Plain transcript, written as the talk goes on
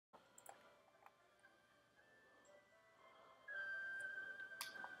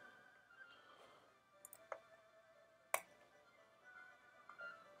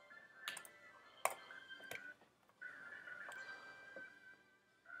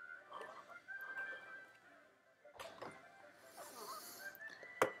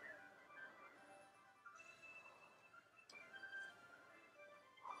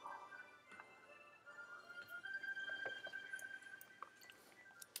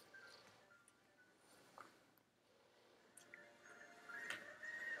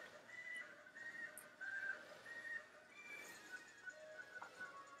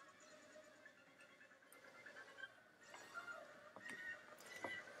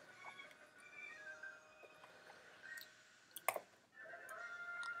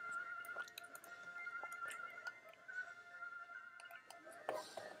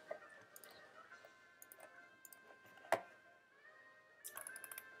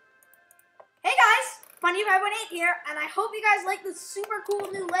bunny518 here, and I hope you guys like this super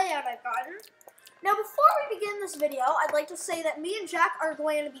cool new layout I've gotten. Now, before we begin this video, I'd like to say that me and Jack are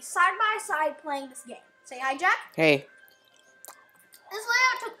going to be side by side playing this game. Say hi, Jack. Hey. This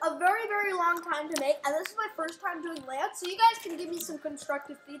layout took a very, very long time to make, and this is my first time doing layouts, so you guys can give me some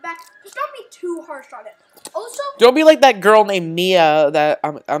constructive feedback. Just don't be too harsh on it. Also, don't be like that girl named Mia that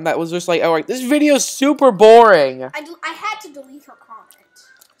that was just like, oh, like, this video's super boring. I had to delete her comment.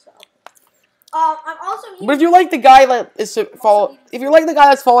 So, I'm also. But if you like the guy that is if you're like the guy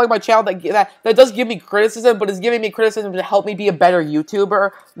that's following my channel that does give me criticism, but is giving me criticism to help me be a better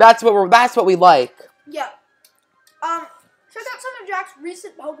YouTuber, that's what we like. Yeah. Check out some of Jack's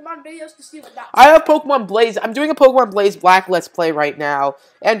recent Pokemon videos to see what that's I have Pokemon Blaze. I'm doing a Pokemon Blaze Black Let's Play right now.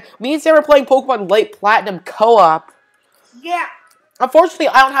 And me and Sam are playing Pokemon Light Platinum co-op. Yeah. Unfortunately,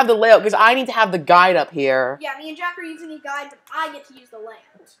 I don't have the layout because I need to have the guide up here. Yeah, me and Jack are using the guide, but I get to use the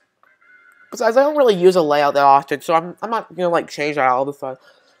layout. Besides, I don't really use a layout that often, so I'm not gonna like change that all the time.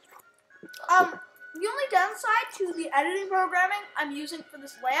 The only downside to the editing programming I'm using for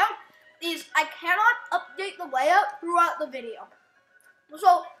this layout is I cannot update the layout throughout the video.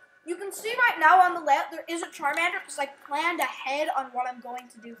 So, you can see right now on the layout there is a Charmander because I planned ahead on what I'm going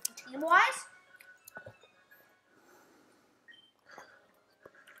to do for team-wise.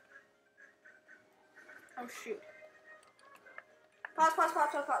 Oh shoot.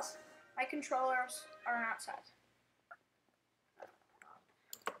 Pause. My controllers are outside.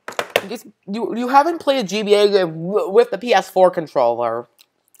 You haven't played a GBA game with the PS4 controller.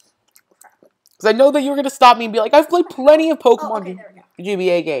 Because I know that you're going to stop me and be like, I've played plenty of Pokemon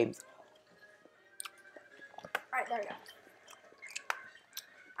GBA games. Alright, there we go.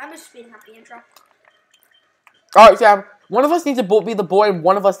 I'm just speeding up the intro. Alright, Sam. One of us needs to be the boy and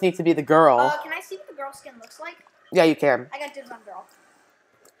one of us needs to be the girl. Can I see what the girl skin looks like? Yeah, you can. I got dibs on girl.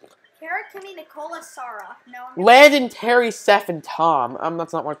 Kara, Kimmy, Nicola, Sarah. No, Landon, Terry, Seth, and Tom.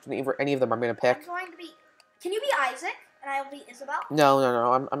 That's not what any of them I'm going to pick. I'm going to be... Can you be Isaac? And I will be Isabel?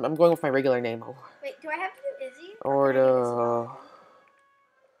 No. I'm going with my regular name. Wait, do I have to do Izzy? Or the...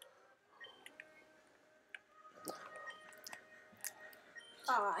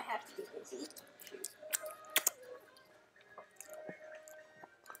 I have to do Izzy.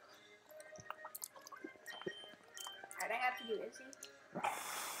 Alright, I have to do Izzy.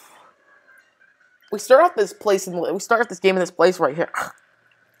 We start off this game in this place right here.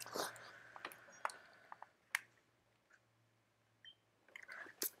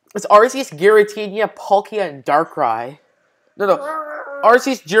 It's Arceus, Giratina, Palkia, and Darkrai. No.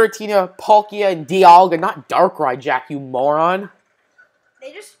 Arceus, Giratina, Palkia, and Dialga, not Darkrai, Jack, you moron.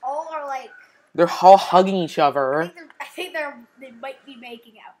 They just all are like... They're all hugging each other. I think they might be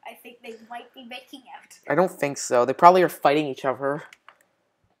making out. I don't think so. They probably are fighting each other.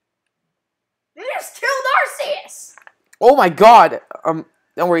 They just killed Arceus! Oh my god! Don't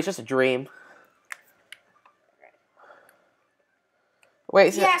worry, it's just a dream.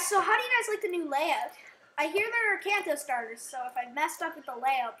 Wait, yeah, so how do you guys like the new layout? I hear there are Kanto starters, so if I messed up with the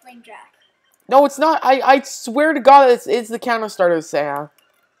layout, blame Jack. No, it's not. I swear to God, it's the Kanto starters, Sam.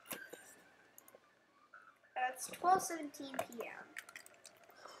 It's 12:17 p.m.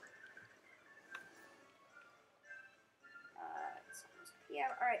 It's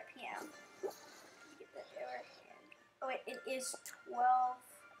p.m. Alright, p.m. Get that there. Oh wait, it is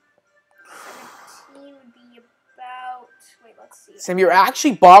 12:17 would be about... Wait, let's see. Sam, you're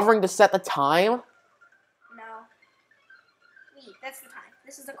actually bothering to set the time? No. Wait, that's the time.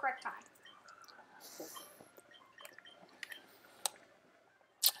 This is the correct time.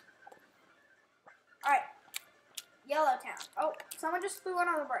 Alright. Yellowtown. Oh, someone just flew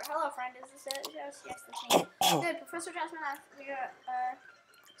another bird. Hello, friend. Is this it? Yes, that's me. Good. Professor Jasmine asked.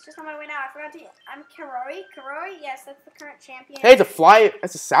 It's just on my way now. I forgot to... I'm Karori. Karori? Yes, that's the current champion. Hey,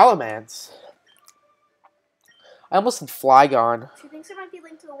 it's a Salamence. I almost said Flygon. She thinks it might be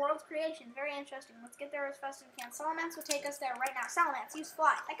linked to the world's creation. Very interesting. Let's get there as fast as we can. Salamence will take us there right now. Salamence, use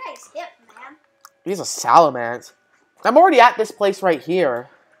fly. That guy is hip, man. He's a Salamence. I'm already at this place right here.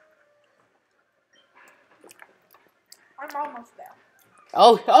 I'm almost there.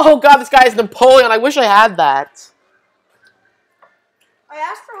 Oh god, this guy is Napoleon. I wish I had that. I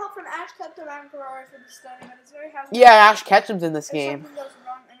asked for help from Ash Ketchum and Karori for this study, but it's very helpful. Yeah, Ash Ketchum's in this if game. Something goes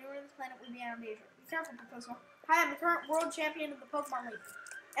wrong, anywhere on this planet would be out of danger. Be careful, Professor. Hi, I'm the current world champion of the Pokemon League,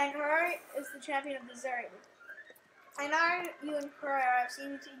 and Karori is the champion of the Zeri League. I know you and Karori. I've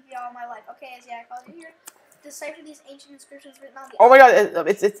seen you TV all my life. Okay, as I called you here. Decipher these ancient inscriptions written on the... Oh my god,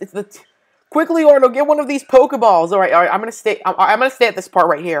 it's the... Quickly, Ordo, get one of these Pokeballs. All right, I'm gonna stay at this part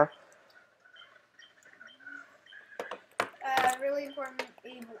right here. Really important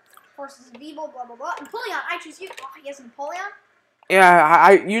Forces of Evil, blah, blah, blah. Napoleon, I choose you. Oh, he has Napoleon?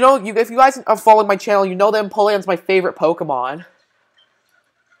 Yeah, you know, if you guys have followed my channel, you know that Napoleon's my favorite Pokemon.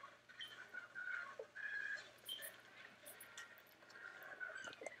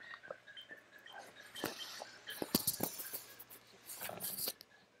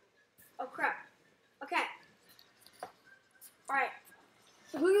 Oh, crap. Okay. Alright.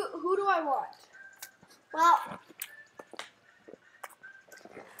 So who do I want? Well,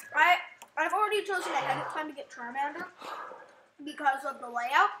 I've already chosen ahead of time to get Charmander because of the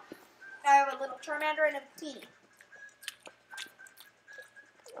layout. I have a little Charmander and a teeny.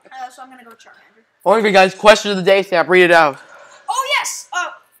 So I'm gonna go Charmander. Alright, guys, question of the day, Sam. Read it out. Oh yes!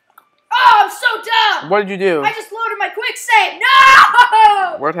 Oh, I'm so dumb! What did you do? I just loaded my quick save.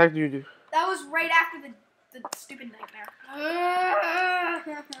 No! What the heck did you do? That was right after the stupid nightmare.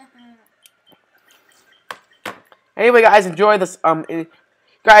 Anyway, guys, enjoy this.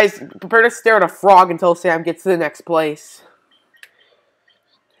 Guys, prepare to stare at a frog until Sam gets to the next place.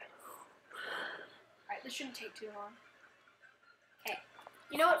 Alright, this shouldn't take too long. Okay.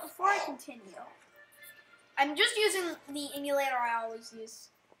 You know what? Before I continue, I'm just using the emulator I always use.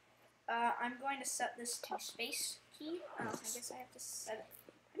 I'm going to set this to space key. I guess I have to set it.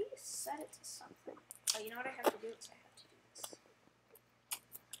 How do you set it to something? Oh, you know what I have to do is I have to do this.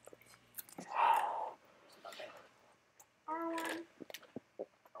 R1.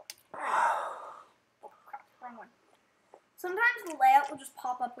 Oh crap, wrong one. Sometimes the layout will just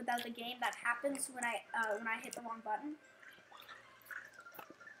pop up without the game. That happens when I hit the wrong button.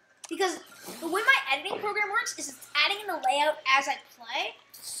 Because the way my editing program works is it's adding in the layout as I play.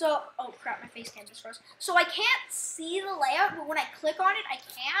 So, oh crap, my face cam just froze. So I can't see the layout, but when I click on it, I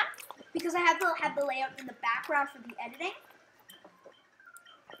can. Because I have to have the layout in the background for the editing.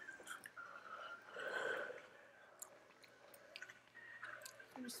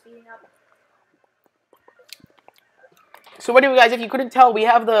 I'm just speeding up. So anyway, guys, if you couldn't tell, we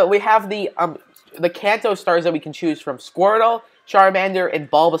have the Kanto stars that we can choose from: Squirtle, Charmander,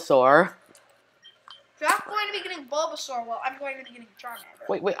 and Bulbasaur. Jack's going to be getting Bulbasaur, well, I'm going to be getting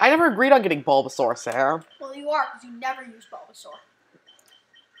Charmander. Wait, I never agreed on getting Bulbasaur, Sam. Well, you are, because you never use Bulbasaur.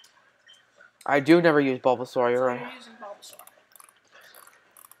 I do never use Bulbasaur, you're right. You're using Bulbasaur.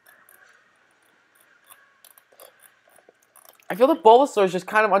 I feel that Bulbasaur is just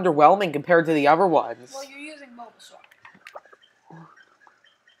kind of underwhelming compared to the other ones. Well, you're using Bulbasaur.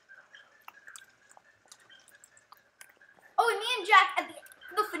 Oh, and me and Jack, at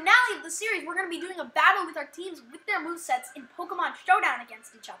the finale of the series, we're going to be doing a battle with our teams with their movesets in Pokemon Showdown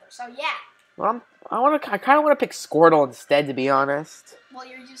against each other. So, yeah. Well, I kind of want to pick Squirtle instead, to be honest. Well,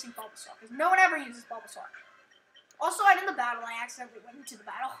 you're using Bulbasaur, because no one ever uses Bulbasaur. Also, I'm in the battle. I accidentally went into the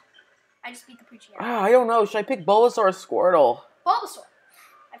battle. I just beat the preaching out. I don't know. Should I pick Bulbasaur or Squirtle? Bulbasaur.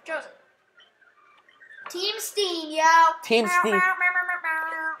 I've chosen. Team Steam, yo. Team Steam.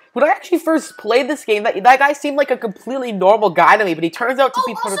 When I actually first played this game, that guy seemed like a completely normal guy to me, but he turns out to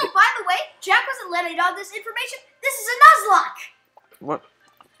be part of the... Also, by the way, Jack wasn't letting on this information. This is a Nuzlocke. What?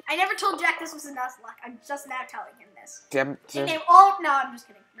 I never told Jack this was a Nuzlocke. I'm just now telling him this. Damn. Nickname all... No, I'm just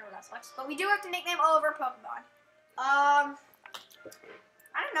kidding. No Nuzlocks. But we do have to nickname all of our Pokemon. I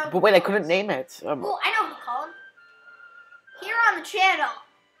don't know. But wait, I couldn't name it. Well, I know who to call him. Here on the channel,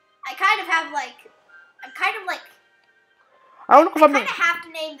 I kind of have, like... I'm kind of, like... I don't know if I'm kind of have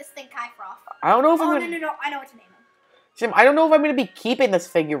to name this thing Kyfroth. I don't know if I'm Oh, gonna... no. I know what to name him. Jim, I don't know if I'm going to be keeping this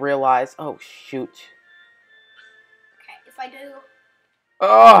figure, realize. Oh, shoot. Okay, if I do...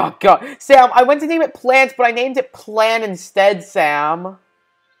 Oh, God. Sam, I went to name it Plant, but I named it Plan instead, Sam.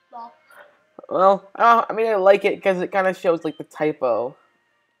 Well, I mean, I like it because it kind of shows, like, the typo.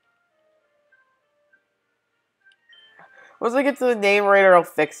 Once I get to the name writer, I'll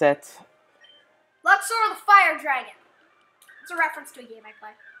fix it. Luxor the Fire Dragon. It's a reference to a game I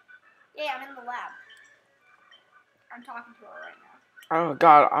play. Yeah, I'm in the lab. I'm talking to her right now. Oh,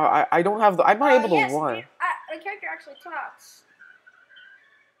 God. I don't have the... I'm not able to run. The character actually talks.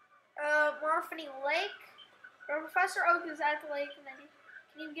 Morphiny Lake. Professor Oak is at the lake, and then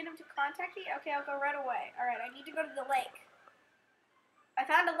can you get him to contact me? Okay, I'll go right away. Alright, I need to go to the lake. I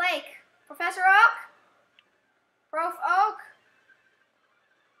found a lake. Professor Oak? Prof Oak?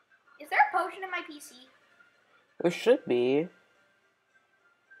 Is there a potion in my PC? There should be.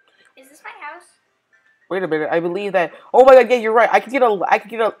 Is this my house? Wait a minute, I believe that... Oh my God, yeah, you're right. I could get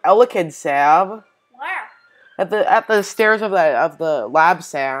a Elekid, Sam. Where? At the stairs of the lab,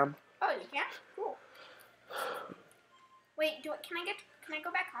 Sam. Oh, you can? Cool. Wait, can I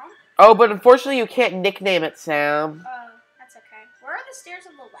go back home? Oh, but unfortunately you can't nickname it, Sam. Oh, that's okay. Where are the stairs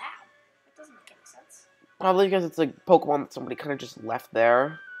of the lab? That doesn't make any sense. Probably because it's a Pokemon that somebody kind of just left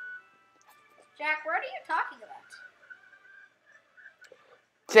there. Jack, what are you talking about?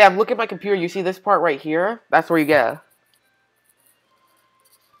 Sam, look at my computer. You see this part right here? That's where you get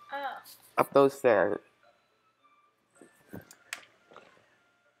up those stairs. Oh,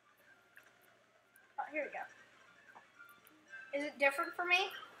 here we go. Is it different for me?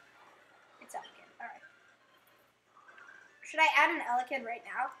 It's Elekid. Alright. Should I add an Elekid right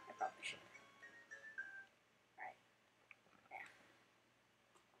now? I probably should. Alright.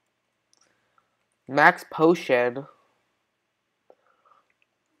 Yeah. Max potion.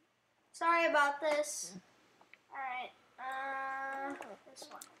 Sorry about this. Alright. This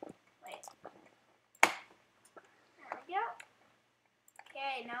one. Wait. There we go.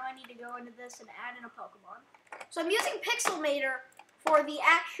 Okay, now I need to go into this and add in a Pokemon. So I'm using Pixelmator for the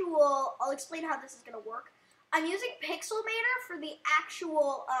actual, I'll explain how this is going to work. I'm using Pixelmator for the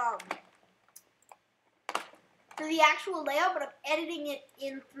actual layout, but I'm editing it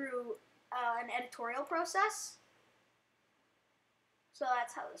in through an editorial process. So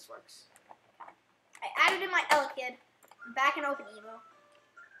that's how this works. I added in my Elekid. I'm back in Open Emo.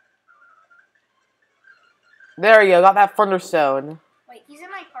 There you go. Got that Thunderstone. Wait, he's in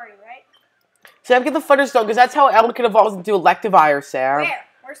my party, right? Sam, get the Thunderstone, because that's how Elekid evolves into Electivire, Sam. Where?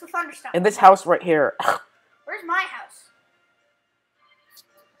 Where's the Thunderstone? In this house right here. Where's my house?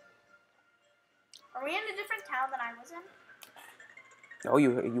 Are we in a different town than I was in? No,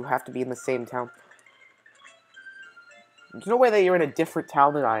 you have to be in the same town. There's no way that you're in a different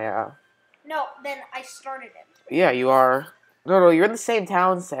town than I am. No, then I started it. Yeah, you are. No, you're in the same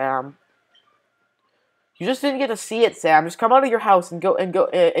town, Sam. You just didn't get to see it, Sam. Just come out of your house and go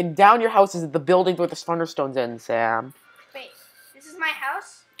and down your house is the building where the Thunderstone's in, Sam. Wait, this is my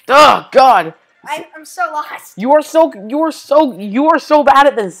house? Oh God! I'm so lost. You are so bad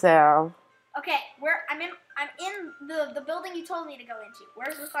at this, Sam. Okay, I'm in the building you told me to go into.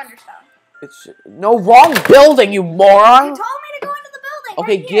 Where's the Thunderstone? It's no wrong building, you moron. You told me to go into the building.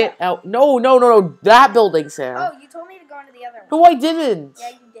 Okay, right get out. No, that building, Sam. Oh, you told me to go into the other one. No, I didn't. Yeah,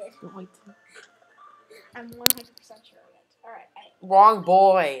 you did. No, I didn't. I'm 100% sure of it. All right. Wrong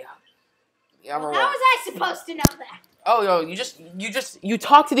boy. Yeah, Well, how was I supposed to know that? Oh no, you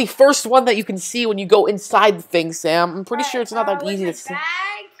talk to the first one that you can see when you go inside the thing, Sam. I'm pretty sure it's not that easy to see.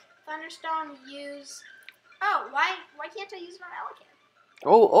 Bag, Thunderstone, use. Oh, why can't I use it on Elekid?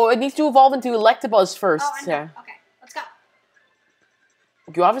 Oh, it needs to evolve into Electabuzz first, Oh, I'm Sam. done. Okay, let's go.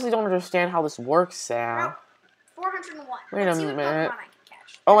 You obviously don't understand how this works, Sam. 401. Wait Let's a see what minute. Pokemon I can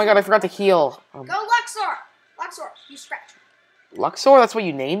catch. Oh my God, I forgot to heal. Go Luxor! Luxor, you stretch. Luxor? That's what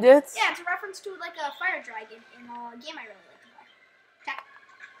you named it? Yeah, it's a reference to like a fire dragon in a game I really like to play. Attack.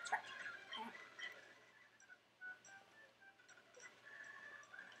 Stretch.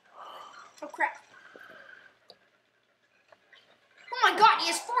 Oh crap. Oh my God, he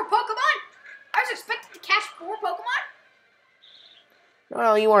has 4 Pokemon? I was expected to catch 4 Pokemon?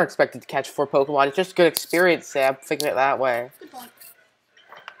 Well, you weren't expected to catch 4 Pokemon. It's just good experience, Sam. Thinking it that way. Good point.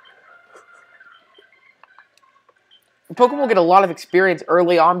 Pokemon get a lot of experience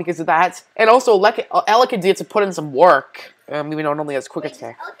early on because of that. And also, Elekid gets to put in some work. Even though it only has quick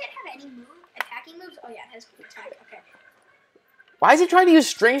attack. Does Elekid have any attacking moves? Oh yeah, it has quick attack. Okay. Why is he trying to use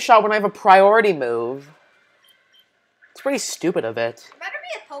String Shot when I have a priority move? It's pretty stupid of it. There better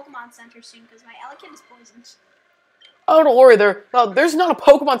be a Pokemon Center soon because my Elekid is poisoned. Oh, don't worry. There's not a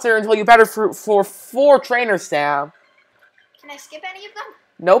Pokemon Center until you battle for 4 trainers, Sam. Can I skip any of them?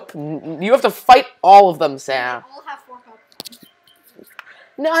 Nope. You have to fight all of them, Sam. They all have 4 Pokemon.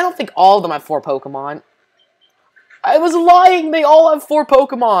 No, I don't think all of them have 4 Pokemon. I was lying. They all have 4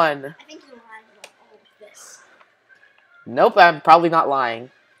 Pokemon. I think you're lying about all of this. Nope, I'm probably not lying.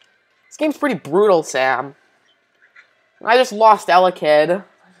 This game's pretty brutal, Sam. I just lost Elekid.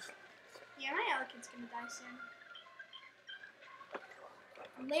 Yeah, my Elekid's gonna die soon.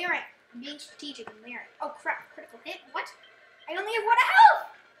 I'm layering. I'm being strategic. I'm layering. Oh crap! Critical hit. What? I only have 1 health.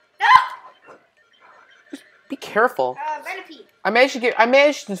 No! Be careful. Venipede. I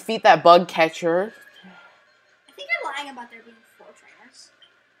managed to defeat that bug catcher. I think you're lying about there being 4 trainers.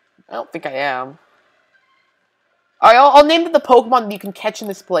 I don't think I am. Alright, I'll name the Pokemon that you can catch in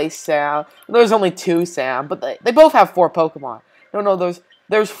this place, Sam. There's only 2, Sam, but they both have 4 Pokemon. No,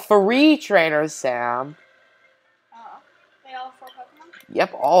 there's 3 trainers, Sam. They all have 4 Pokemon?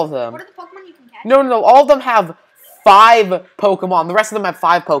 Yep, all of them. What are the Pokemon you can catch? No, all of them have 5 Pokemon. The rest of them have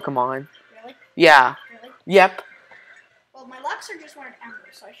 5 Pokemon. Really? Yeah. Really? Yep. Well, my Luxor just wanted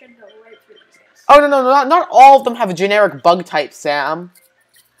Ember, so I should go right through these guys. Oh, no, not all of them have a generic bug type, Sam.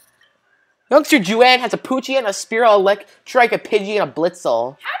 Youngster Juan has a Poochie, a Spearow, a Electrike, a Pidgey, and a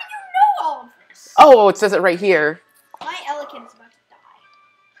Blitzel. How do you know all of this? Oh, it says it right here. My Elekid is about to die.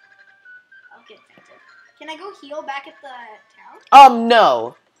 kid fainted. Can I go heal back at the town?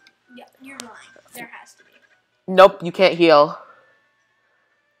 No. Yeah, you're lying. There has to be. Nope, you can't heal.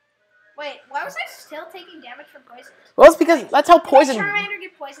 Wait, why was I still taking damage from poison? Well, it's because that's how poison... Did my Charmander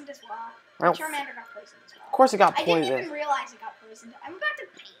get poisoned as well? My Charmander got poisoned as well. Of course it got poisoned. I didn't even realize it got poisoned. I'm about to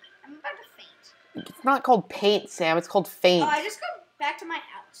faint. I'm about to faint. It's not called paint, Sam. It's called faint. Oh, I just go back to my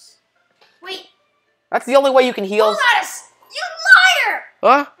house. Wait. That's the only way you can heal... Hold on, you liar!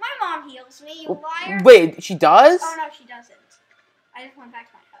 Huh? My mom heals me, you liar. Wait, she does? Oh, no, she doesn't. I just went back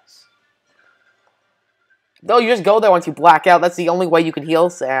to my house. No, you just go there once you black out. That's the only way you can heal,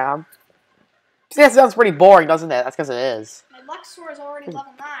 Sam. See, that sounds pretty boring, doesn't it? That's because it is. My Luxor is already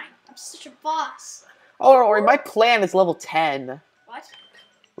level 9. I'm such a boss. Oh, don't worry. My plan is level 10. What?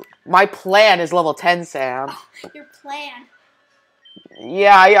 My plan is level 10, Sam. Oh, your plan.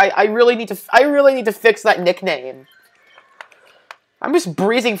 Yeah, I really need to fix that nickname. I'm just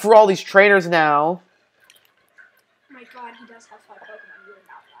breezing through all these trainers now. Oh my god, he does have 5 Pokemon. You are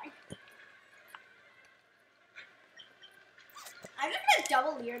not lying. I'm just gonna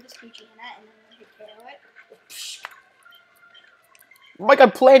double leer this Pidgeot and then hit KO it. Oh my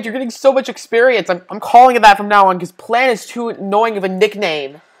god, Plant, you're getting so much experience. I'm calling it that from now on because Plant is too annoying of a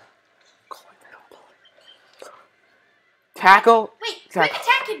nickname. Tackle. Wait, quick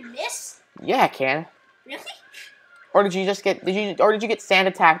attack can miss? Yeah, it can. Really? Or did you just get did you get sand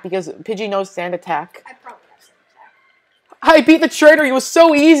attack because Pidgey knows sand attack? I probably have sand attack. I beat the trainer. He was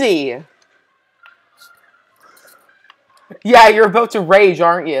so easy. Yeah, you're about to rage,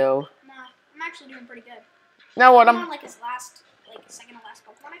 aren't you? No, I'm actually doing pretty good. Now what? I'm on like his last, second to last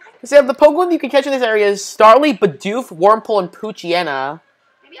Pokemon, I think. Sam, the Pokemon you can catch in this area is Starly, Bidoof, Wurmple, and Poochyena.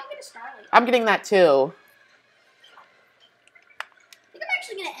 Maybe I'll get a Starly. I'm getting that too. I think I'm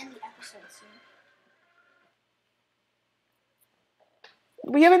actually gonna end the episode soon.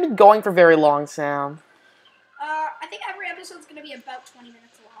 We haven't been going for very long, Sam. I think every episode's gonna be about 20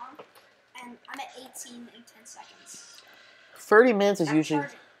 minutes long, and I'm at 18 in 10 seconds. 30 minutes is usually...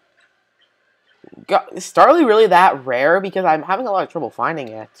 God, is Starly really that rare? Because I'm having a lot of trouble finding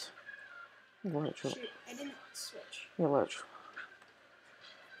it. Shoot, I didn't switch. I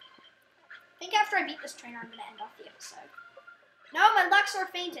think after I beat this trainer, I'm gonna end off the episode. No, my Luxor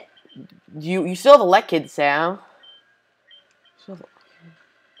fainted. You still have a Let Kid, Sam. So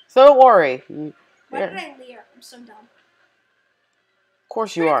don't worry. Why did I leer? I'm so dumb. Of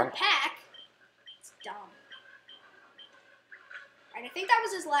course you Critical are. Pack? It's dumb. Alright, I think that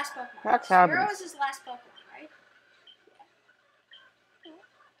was his last Pokemon. That's Hero happening. was his last Pokemon, right?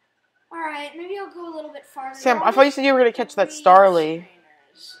 Yeah. Alright, maybe I'll go a little bit farther. Sam, I thought you said you were going to catch that Starly. Alright,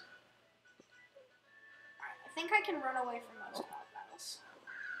 I think I can run away from most battles.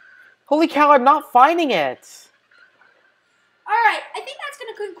 Holy cow, I'm not finding it. Alright, I think that's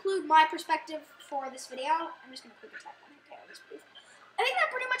going to conclude my perspective for this video. I'm just going to quick attack one. Okay, this please. I think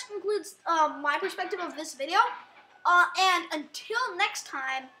that pretty much concludes my perspective of this video. And until next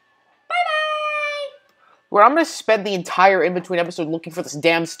time, bye-bye! Well, I'm going to spend the entire in-between episode looking for this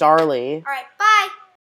damn Starly. Alright, bye!